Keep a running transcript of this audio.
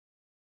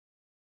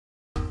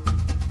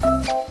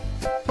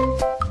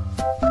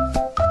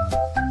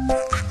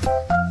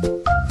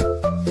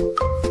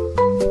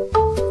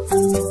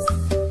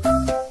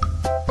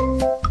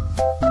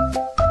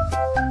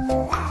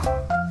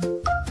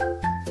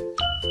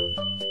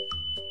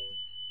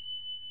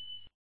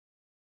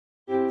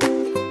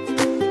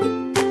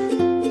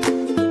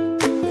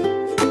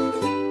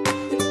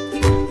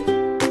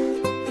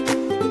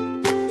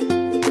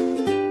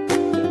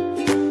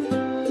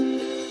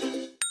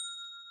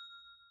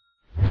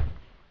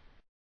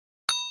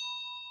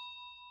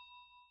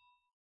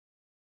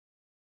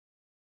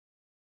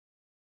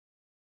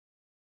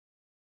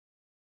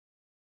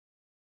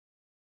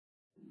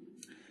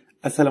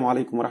السلام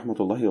عليكم ورحمة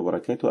الله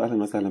وبركاته.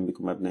 أهلا وسهلا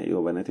بكم أبنائي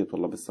وبناتي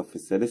طلاب الصف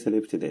السادس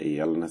الابتدائي.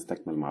 يلا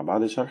نستكمل مع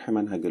بعض شرح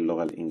منهج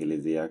اللغة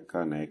الإنجليزية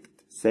كونكت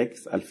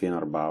 6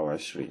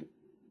 2024.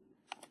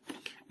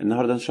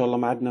 النهاردة إن شاء الله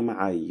معدنا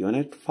مع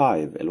يونت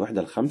 5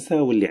 الوحدة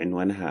الخامسة واللي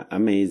عنوانها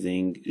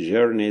Amazing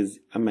Journeys.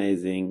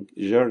 Amazing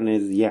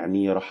Journeys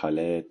يعني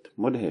رحلات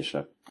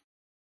مدهشة.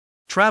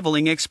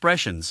 Traveling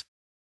expressions.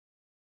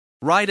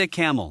 Ride a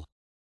camel.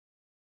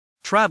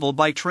 Travel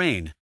by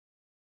train.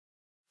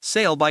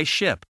 Sail by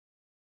ship.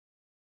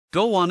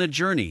 Go on a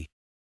journey.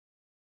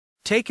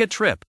 Take a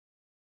trip.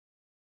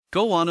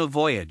 Go on a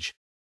voyage.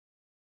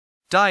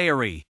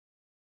 Diary.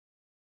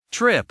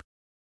 Trip.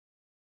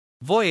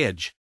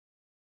 Voyage.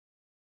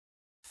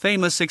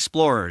 Famous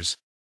explorers.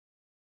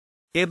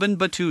 Ibn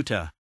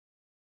Battuta.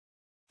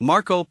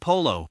 Marco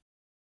Polo.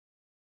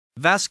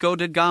 Vasco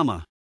da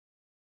Gama.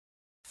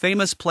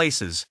 Famous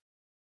places.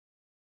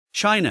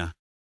 China.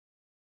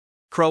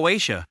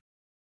 Croatia.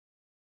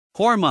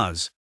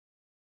 Hormuz.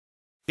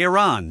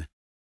 Iran.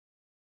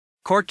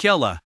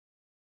 Korkilla.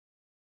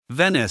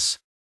 Venice.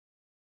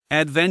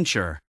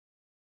 Adventure.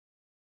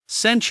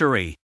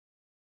 Century.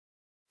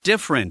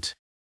 Different.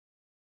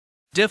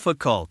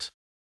 Difficult.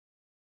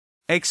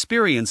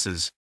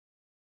 Experiences.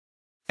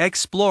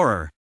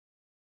 Explorer.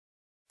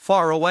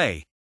 Far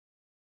away.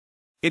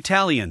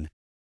 Italian.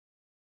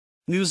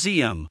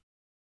 Museum.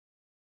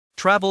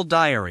 Travel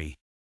diary.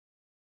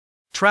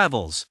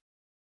 Travels.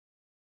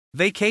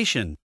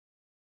 Vacation.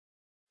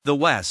 The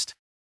West.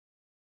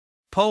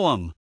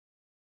 Poem.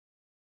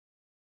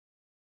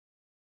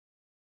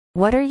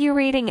 What are you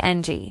reading,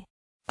 Angie?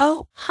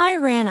 Oh, hi,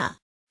 Rana.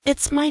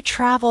 It's my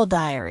travel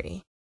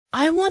diary.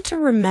 I want to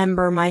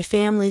remember my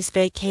family's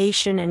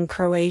vacation in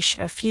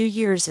Croatia a few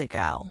years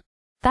ago.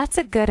 That's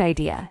a good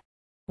idea.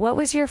 What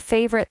was your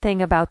favorite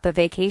thing about the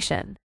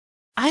vacation?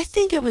 I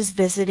think it was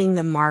visiting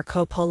the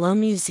Marco Polo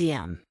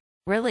Museum.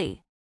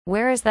 Really?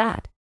 Where is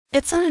that?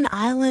 It's on an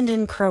island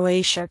in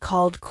Croatia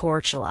called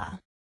Korčula.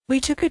 We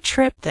took a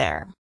trip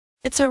there.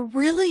 It's a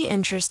really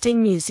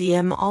interesting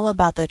museum all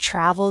about the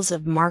travels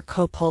of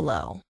Marco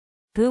Polo.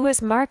 Who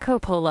was Marco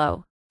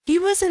Polo? He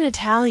was an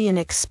Italian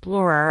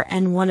explorer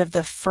and one of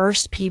the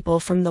first people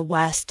from the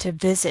West to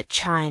visit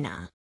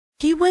China.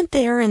 He went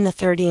there in the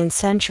 13th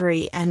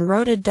century and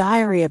wrote a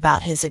diary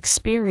about his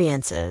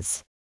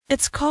experiences.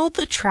 It's called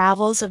The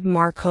Travels of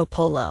Marco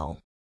Polo.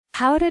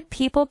 How did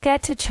people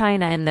get to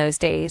China in those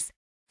days?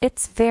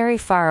 It's very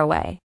far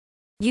away.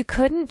 You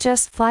couldn't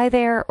just fly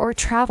there or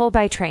travel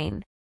by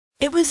train.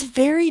 It was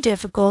very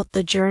difficult.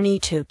 The journey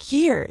took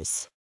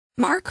years.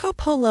 Marco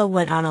Polo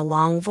went on a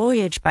long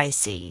voyage by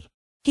sea.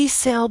 He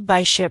sailed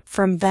by ship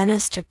from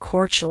Venice to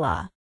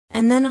Korčula,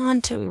 and then on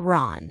to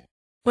Iran.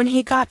 When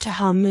he got to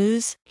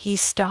Hormuz, he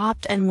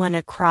stopped and went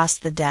across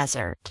the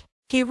desert.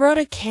 He rode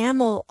a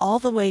camel all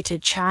the way to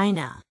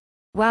China.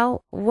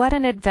 Wow, what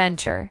an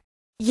adventure.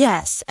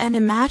 Yes, and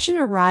imagine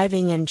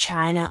arriving in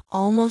China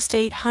almost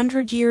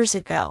 800 years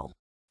ago.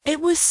 It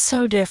was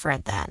so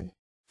different then.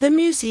 The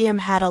museum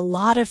had a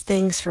lot of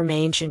things from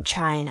ancient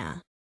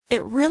China.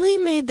 It really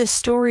made the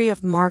story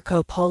of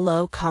Marco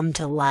Polo come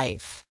to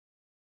life.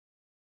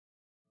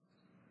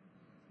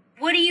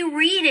 What are you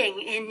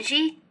reading,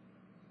 Angie?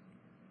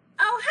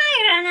 Oh, hi,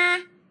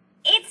 Rana.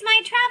 It's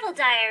my travel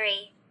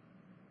diary.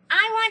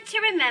 I want to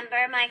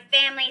remember my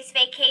family's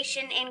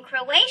vacation in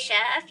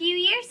Croatia a few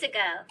years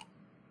ago.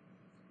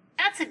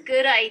 That's a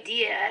good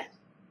idea.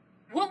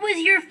 What was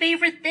your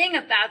favorite thing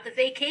about the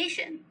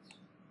vacation?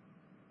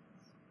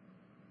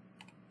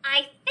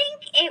 I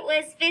think it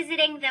was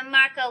visiting the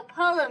Marco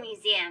Polo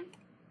Museum.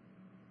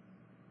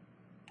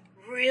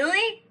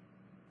 Really?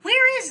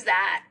 Where is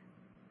that?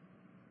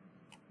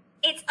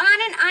 It's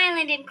on an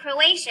island in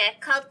Croatia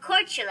called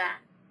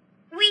Korčula.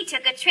 We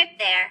took a trip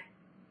there.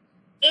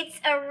 It's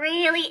a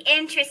really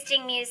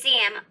interesting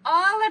museum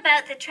all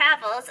about the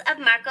travels of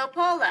Marco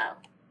Polo.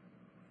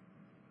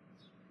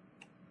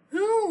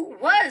 Who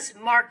was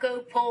Marco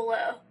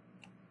Polo?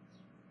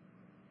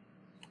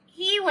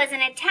 He was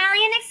an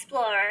Italian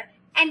explorer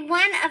and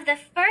one of the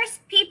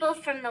first people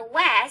from the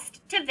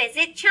West to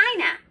visit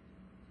China.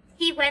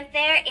 He went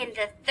there in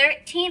the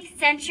 13th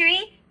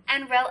century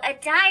and wrote a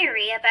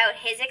diary about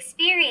his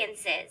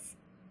experiences.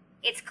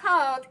 It's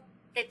called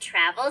The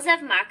Travels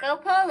of Marco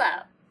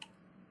Polo.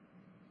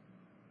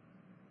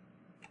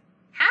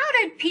 How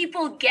did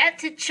people get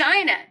to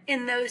China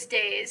in those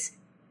days?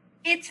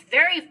 It's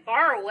very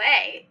far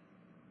away.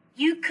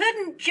 You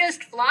couldn't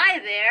just fly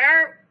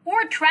there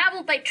or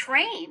travel by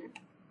train.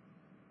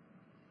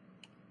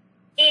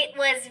 It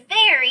was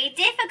very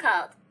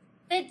difficult.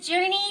 The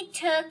journey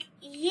took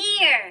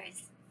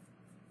years.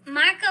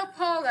 Marco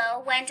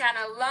Polo went on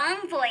a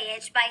long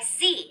voyage by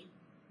sea.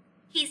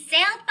 He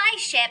sailed by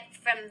ship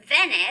from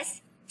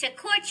Venice to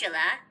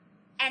Korčula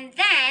and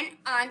then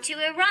on to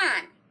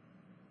Iran.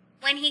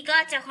 When he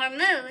got to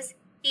Hormuz,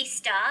 he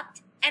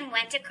stopped and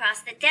went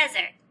across the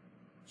desert.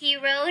 He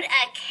rode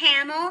a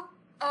camel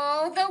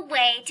all the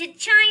way to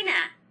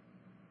China.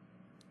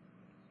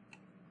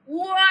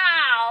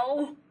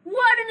 Wow!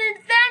 What an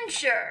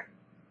adventure!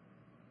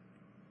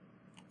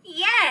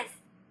 Yes.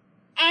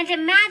 And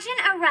imagine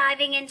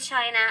arriving in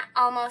China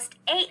almost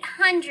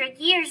 800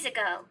 years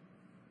ago.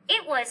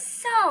 It was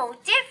so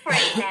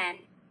different then.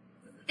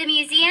 The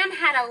museum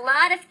had a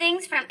lot of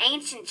things from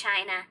ancient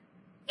China.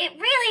 It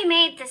really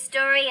made the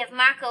story of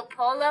Marco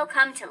Polo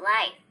come to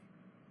life.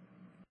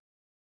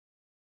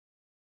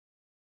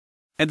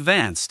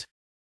 Advanced.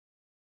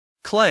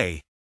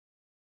 Clay.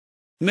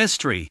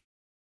 Mystery.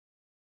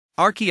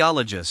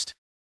 Archaeologist.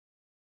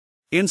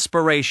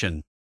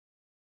 Inspiration.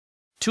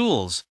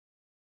 Tools.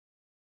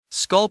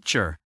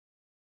 Sculpture.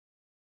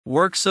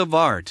 Works of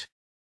art.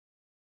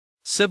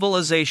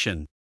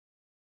 Civilization.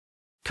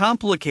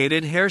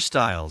 Complicated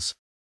hairstyles.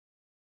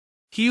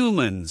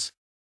 Humans.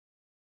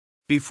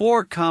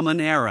 Before Common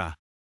Era.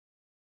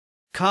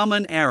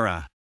 Common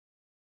Era.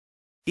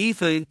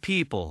 Etha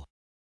people.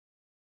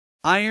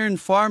 Iron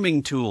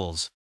farming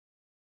tools.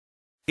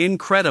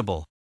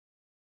 Incredible.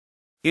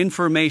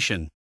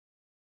 Information.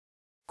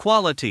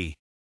 Quality.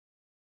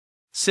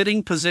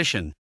 Sitting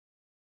position.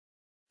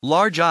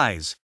 Large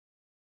eyes.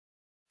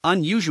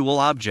 Unusual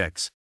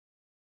objects.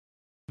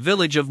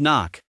 Village of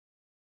Knock.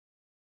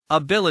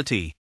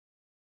 Ability.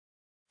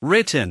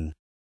 Written.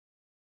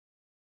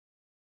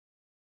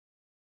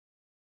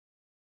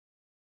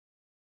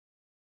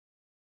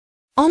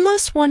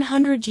 Almost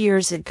 100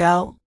 years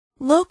ago,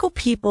 local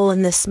people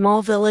in the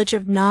small village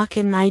of Knock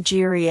in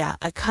Nigeria,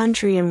 a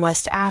country in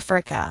West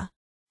Africa,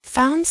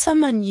 found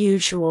some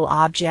unusual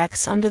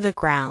objects under the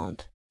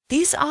ground.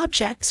 These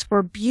objects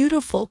were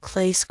beautiful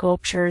clay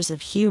sculptures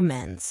of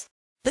humans.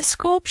 The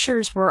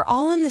sculptures were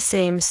all in the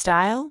same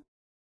style.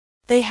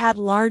 They had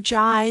large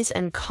eyes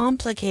and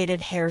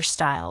complicated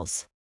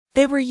hairstyles.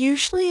 They were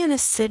usually in a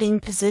sitting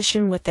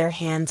position with their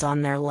hands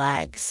on their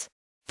legs.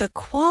 The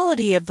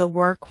quality of the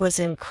work was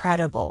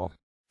incredible.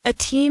 A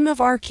team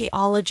of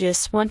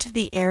archaeologists went to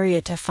the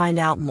area to find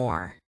out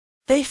more.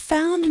 They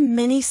found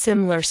many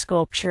similar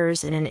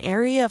sculptures in an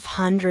area of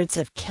hundreds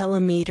of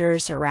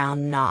kilometers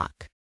around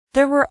Knock.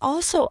 There were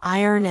also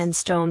iron and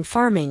stone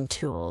farming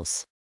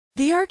tools.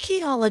 The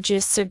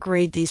archaeologists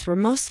agreed these were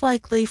most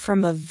likely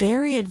from a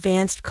very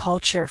advanced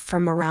culture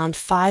from around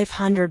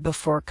 500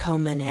 before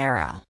Common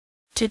Era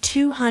to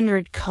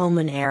 200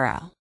 Common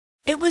Era.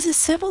 It was a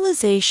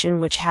civilization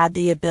which had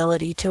the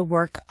ability to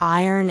work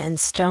iron and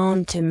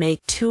stone to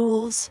make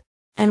tools,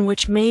 and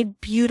which made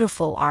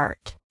beautiful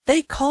art.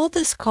 They called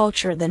this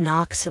culture the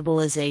Knock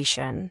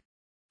civilization.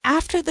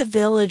 After the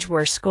village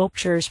where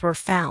sculptures were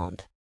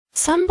found,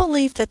 some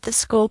believe that the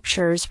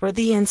sculptures were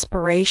the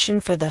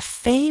inspiration for the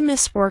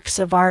famous works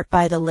of art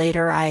by the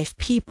later Ife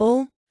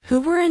people,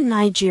 who were in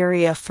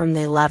Nigeria from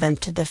the 11th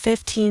to the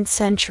 15th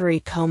century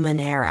Common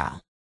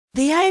Era.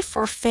 The Ife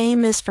were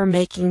famous for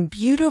making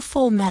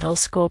beautiful metal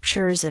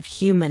sculptures of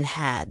human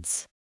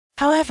heads.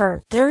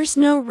 However, there is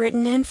no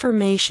written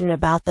information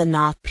about the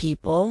Knock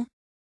people,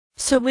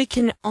 so we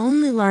can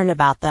only learn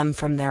about them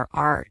from their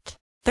art.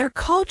 Their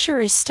culture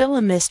is still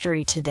a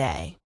mystery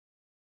today.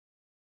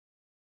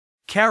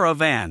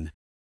 Caravan.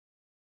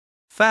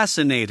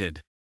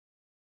 Fascinated.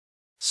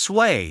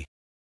 Sway.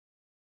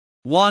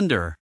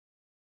 Wander.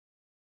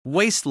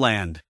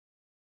 Wasteland.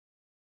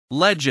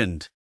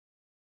 Legend.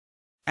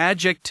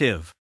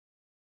 Adjective.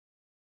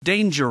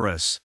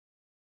 Dangerous.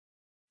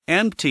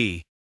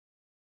 Empty.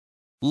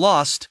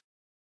 Lost.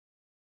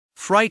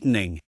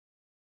 Frightening.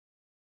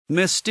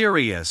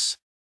 Mysterious.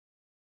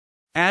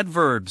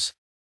 Adverbs.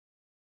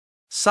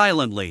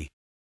 Silently.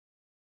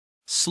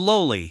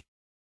 Slowly.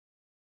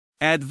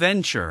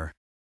 Adventure.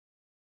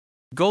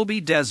 Gobi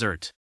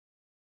Desert.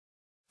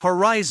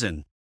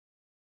 Horizon.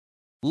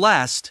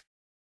 Last.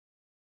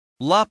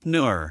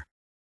 Lopnur.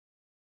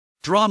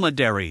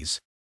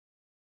 Dromedaries.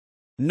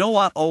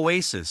 Noat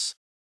Oasis.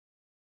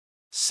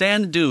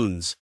 Sand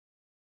dunes.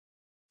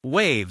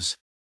 Waves.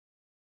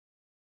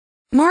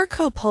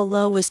 Marco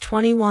Polo was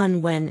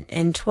 21 when,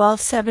 in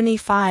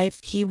 1275,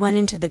 he went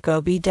into the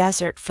Gobi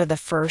Desert for the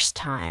first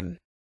time.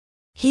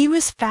 He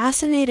was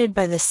fascinated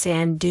by the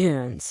sand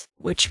dunes,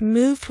 which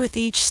moved with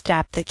each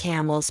step the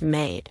camels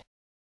made.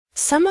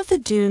 Some of the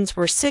dunes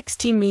were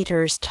 60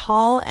 meters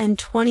tall and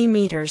 20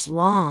 meters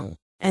long,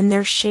 and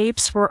their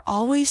shapes were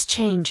always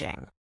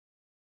changing.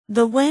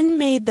 The wind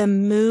made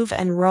them move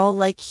and roll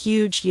like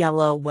huge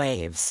yellow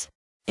waves.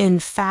 In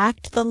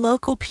fact, the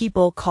local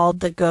people called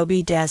the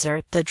Gobi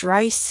Desert the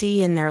Dry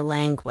Sea in their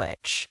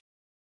language.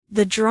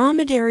 The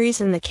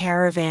dromedaries in the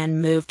caravan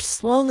moved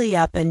slowly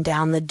up and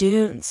down the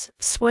dunes,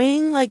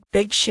 swaying like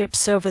big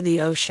ships over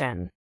the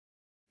ocean.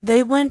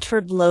 They went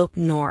toward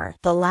Lopnor,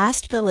 the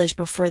last village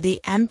before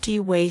the empty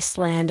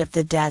wasteland of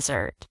the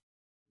desert.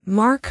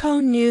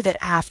 Marco knew that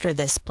after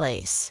this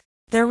place,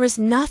 there was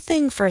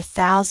nothing for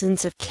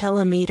thousands of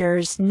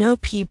kilometers, no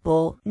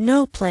people,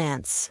 no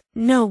plants,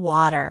 no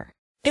water.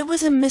 It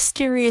was a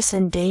mysterious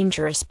and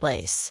dangerous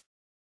place.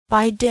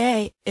 By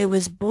day, it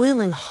was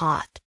boiling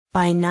hot.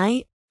 By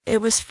night,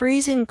 it was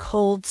freezing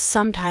cold.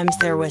 Sometimes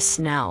there was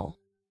snow.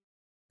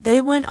 They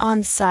went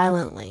on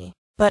silently,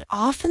 but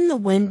often the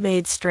wind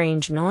made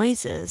strange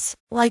noises,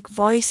 like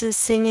voices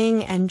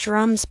singing and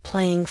drums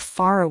playing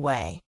far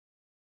away.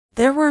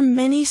 There were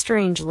many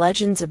strange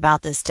legends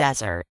about this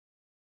desert.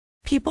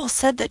 People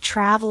said that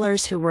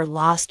travelers who were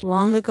lost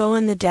long ago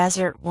in the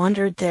desert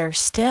wandered there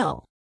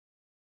still.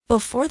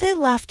 Before they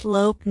left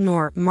Lope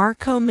Nort,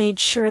 Marco made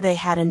sure they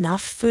had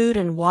enough food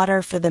and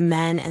water for the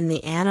men and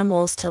the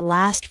animals to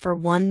last for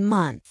 1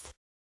 month.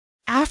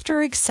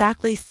 After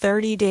exactly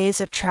 30 days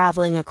of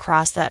traveling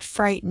across that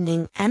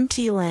frightening,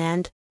 empty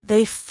land,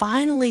 they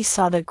finally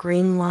saw the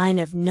green line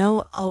of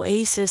no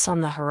oasis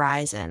on the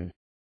horizon.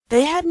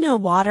 They had no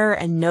water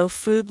and no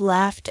food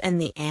left, and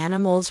the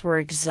animals were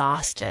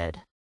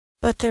exhausted.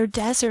 But their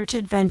desert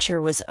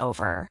adventure was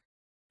over.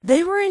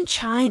 They were in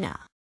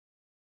China.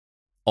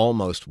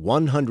 Almost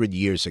 100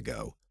 years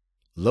ago,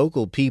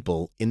 local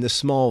people in the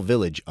small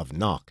village of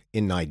Nok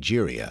in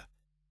Nigeria,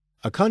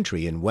 a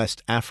country in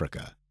West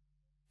Africa,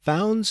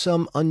 found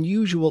some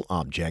unusual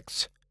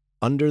objects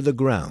under the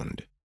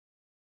ground.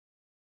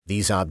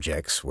 These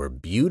objects were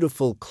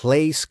beautiful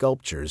clay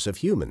sculptures of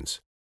humans.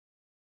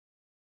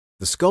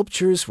 The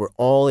sculptures were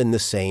all in the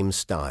same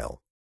style.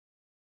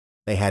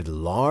 They had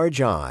large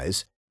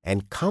eyes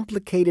and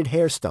complicated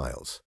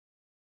hairstyles.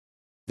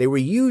 They were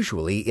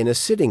usually in a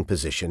sitting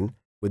position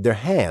with their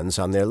hands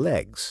on their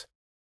legs.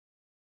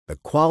 The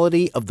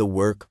quality of the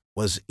work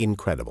was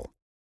incredible.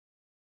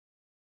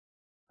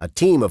 A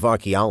team of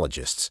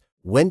archaeologists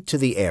went to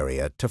the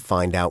area to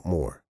find out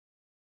more.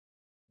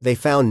 They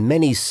found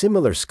many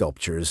similar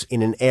sculptures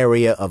in an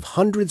area of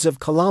hundreds of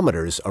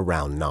kilometers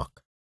around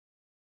Nok.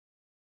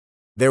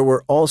 There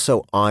were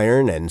also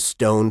iron and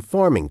stone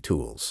farming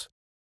tools.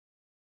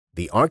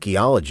 The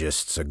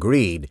archaeologists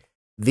agreed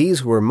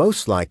these were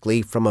most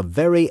likely from a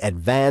very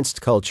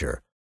advanced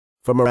culture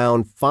from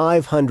around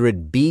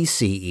 500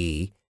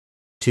 BCE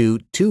to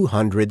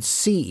 200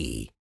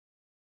 CE.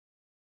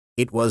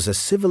 It was a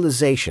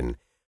civilization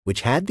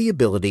which had the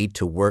ability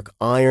to work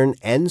iron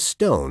and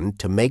stone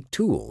to make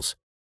tools,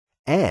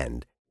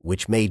 and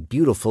which made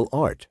beautiful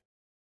art.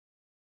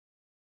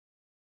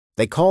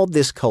 They called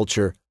this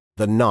culture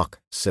the Nok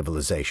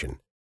civilization,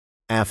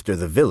 after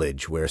the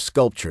village where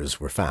sculptures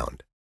were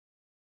found.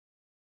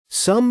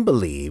 Some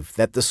believe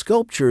that the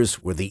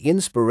sculptures were the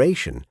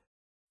inspiration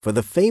for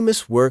the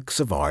famous works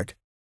of art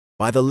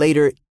by the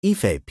later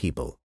Ife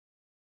people,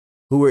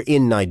 who were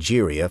in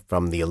Nigeria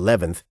from the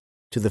 11th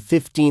to the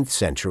 15th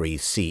century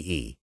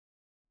CE.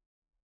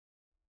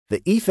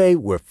 The Ife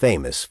were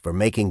famous for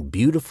making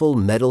beautiful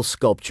metal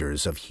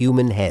sculptures of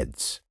human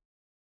heads.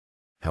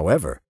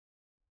 However,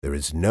 there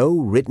is no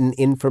written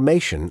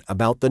information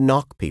about the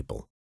Nok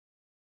people,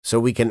 so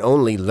we can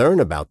only learn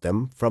about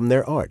them from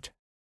their art.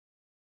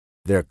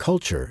 Their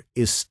culture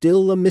is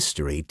still a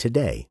mystery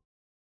today.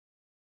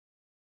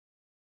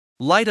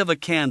 Light of a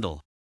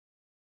candle.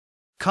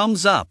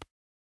 Comes up.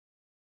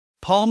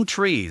 Palm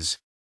trees.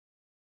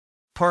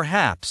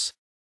 Perhaps.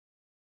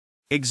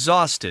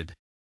 Exhausted.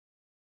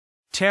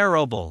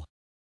 Terrible.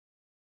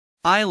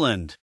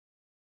 Island.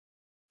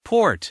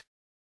 Port.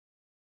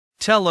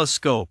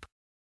 Telescope.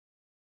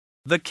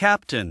 The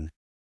captain.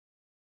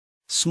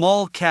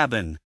 Small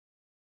cabin.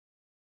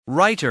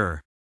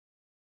 Writer.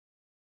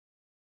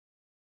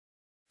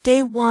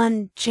 Day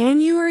 1,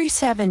 January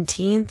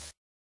 17th.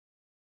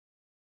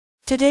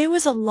 Today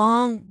was a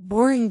long,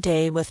 boring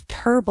day with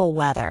terrible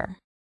weather.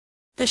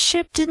 The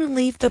ship didn't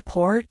leave the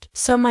port,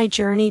 so my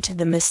journey to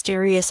the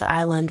mysterious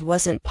island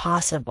wasn't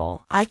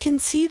possible. I can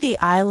see the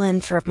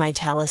island from my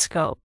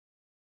telescope.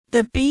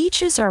 The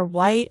beaches are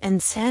white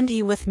and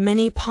sandy with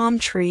many palm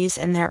trees,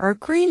 and there are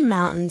green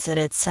mountains at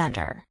its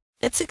center.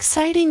 It's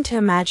exciting to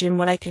imagine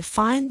what I could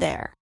find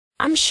there.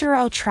 I'm sure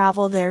I'll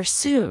travel there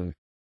soon.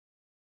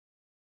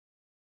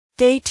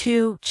 Day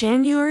 2,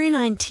 January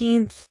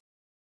 19th.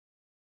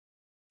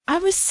 I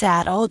was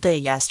sad all day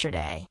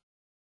yesterday.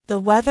 The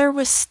weather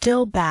was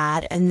still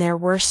bad and there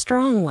were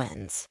strong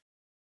winds.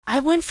 I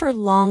went for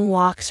long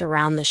walks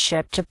around the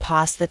ship to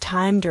pass the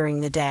time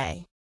during the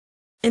day.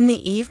 In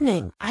the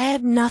evening, I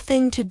had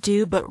nothing to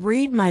do but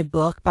read my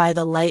book by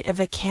the light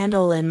of a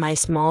candle in my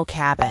small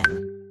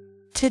cabin.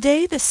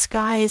 Today the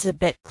sky is a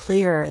bit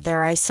clearer.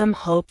 There is some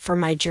hope for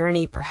my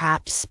journey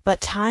perhaps,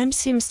 but time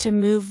seems to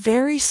move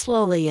very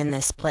slowly in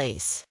this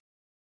place.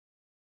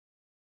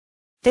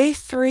 Day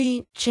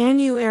 3,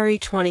 January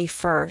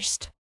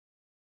 21st.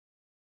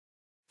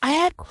 I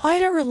had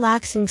quite a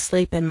relaxing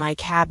sleep in my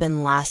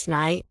cabin last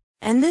night,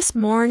 and this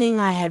morning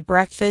I had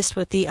breakfast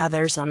with the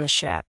others on the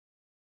ship.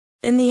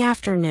 In the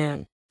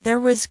afternoon, there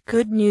was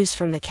good news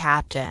from the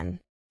captain.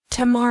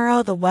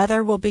 Tomorrow the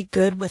weather will be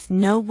good with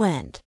no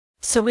wind,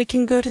 so we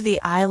can go to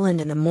the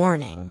island in the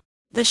morning.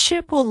 The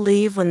ship will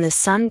leave when the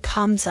sun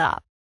comes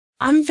up.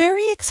 I'm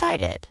very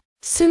excited.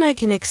 Soon I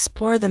can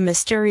explore the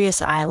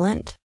mysterious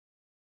island.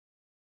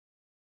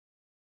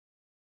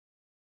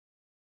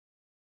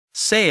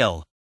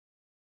 Sail.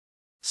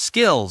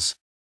 Skills.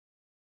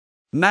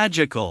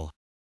 Magical.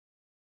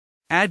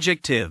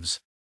 Adjectives.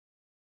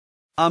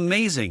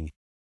 Amazing.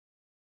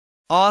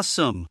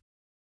 Awesome.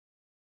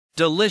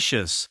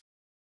 Delicious.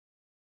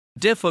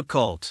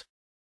 Difficult.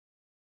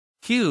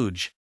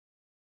 Huge.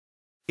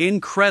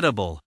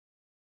 Incredible.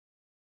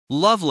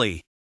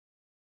 Lovely.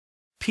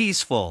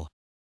 peaceful,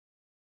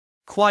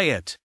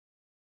 quiet,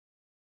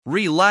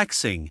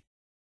 relaxing,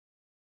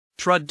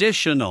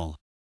 traditional,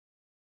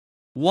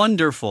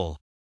 wonderful.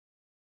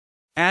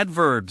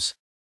 Adverbs: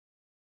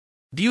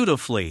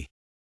 beautifully,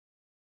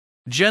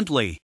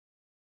 gently,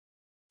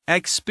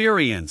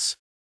 experience,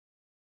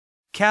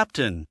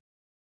 captain,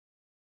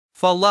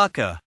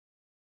 falaka,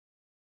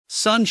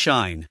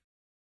 sunshine.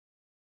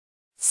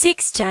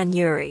 6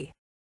 January.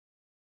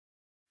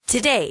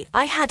 Today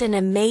I had an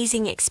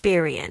amazing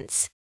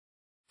experience.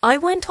 I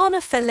went on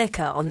a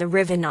falaka on the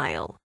River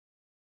Nile.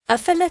 A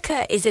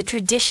falaka is a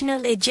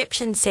traditional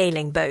Egyptian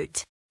sailing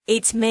boat.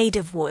 It's made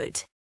of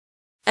wood.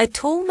 A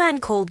tall man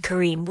called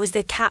Karim was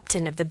the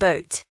captain of the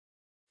boat.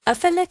 A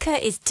falaka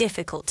is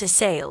difficult to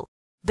sail,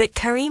 but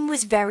Karim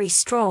was very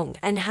strong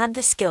and had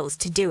the skills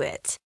to do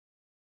it.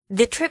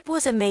 The trip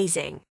was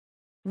amazing.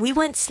 We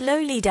went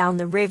slowly down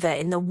the river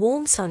in the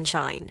warm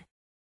sunshine.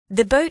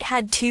 The boat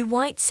had 2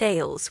 white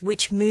sails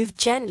which moved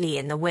gently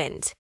in the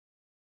wind.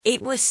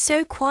 It was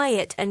so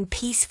quiet and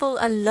peaceful,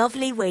 a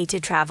lovely way to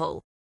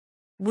travel.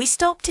 We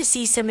stopped to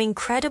see some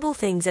incredible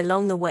things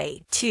along the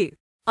way, too.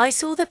 I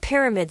saw the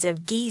pyramids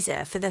of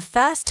Giza for the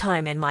first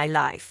time in my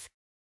life.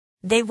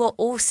 They were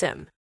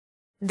awesome.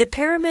 The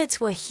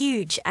pyramids were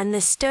huge and the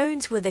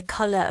stones were the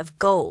color of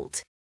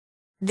gold.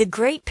 The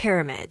Great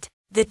Pyramid,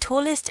 the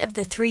tallest of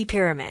the 3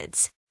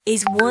 pyramids,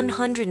 is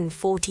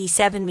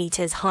 147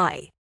 meters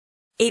high.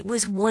 It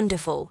was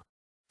wonderful.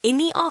 In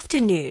the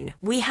afternoon,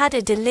 we had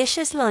a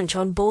delicious lunch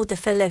on board the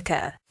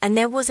falaka, and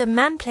there was a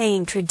man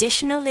playing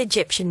traditional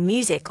Egyptian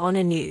music on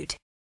a oud.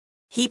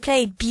 He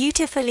played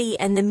beautifully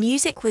and the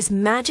music was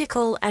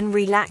magical and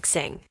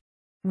relaxing.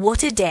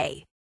 What a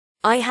day!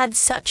 I had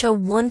such a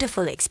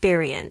wonderful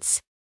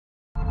experience.